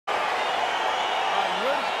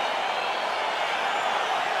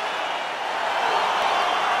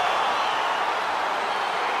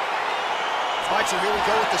So here we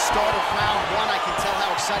go with the start of round one. I can tell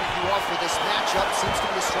how excited you are for this matchup. Seems to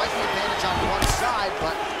be a striking advantage on one side,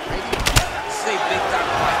 but maybe... This is a big-time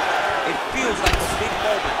fight. It feels like a big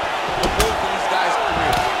moment for both of these guys'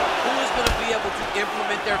 careers. Who is going to be able to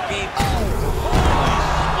implement their game?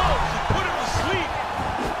 Put him to sleep.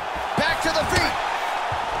 Back to the feet.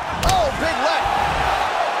 Oh, big leg.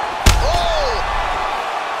 Oh!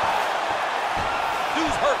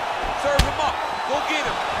 Dude's hurt. Serve him up. Go get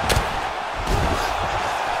him.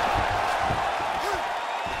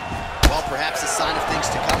 Well, perhaps a sign of things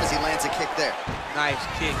to come as he lands a kick there. Nice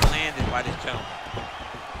kick landed by this gentleman.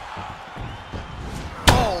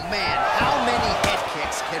 Oh, man, how many head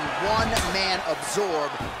kicks can one man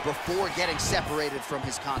absorb before getting separated from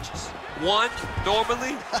his conscience? One,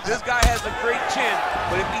 normally, this guy has a great chin,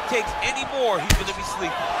 but if he takes any more, he's going to be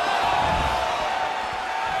sleeping.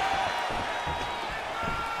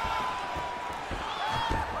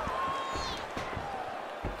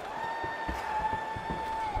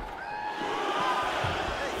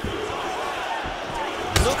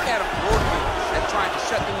 Look at him working and trying to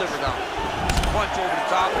shut the liver down. Punch over the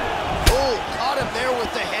top. Oh, caught him there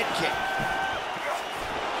with the head kick.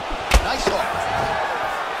 Nice hook.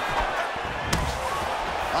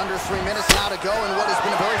 Under 3 minutes now to go in what has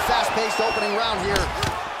been a very fast-paced opening round here.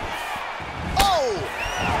 Oh!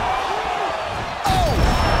 Oh!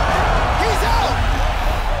 He's out!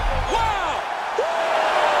 Wow!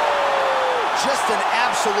 Just an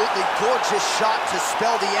absolutely gorgeous shot to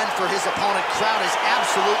spell the end for his opponent. Crowd is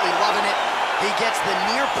absolutely loving it. He gets the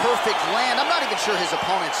near-perfect land. I'm not even sure his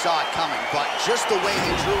opponent saw it coming, but just the way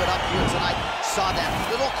he drew it up here tonight, saw that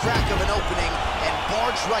little crack of an opening and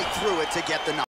barged right through it to get the knock.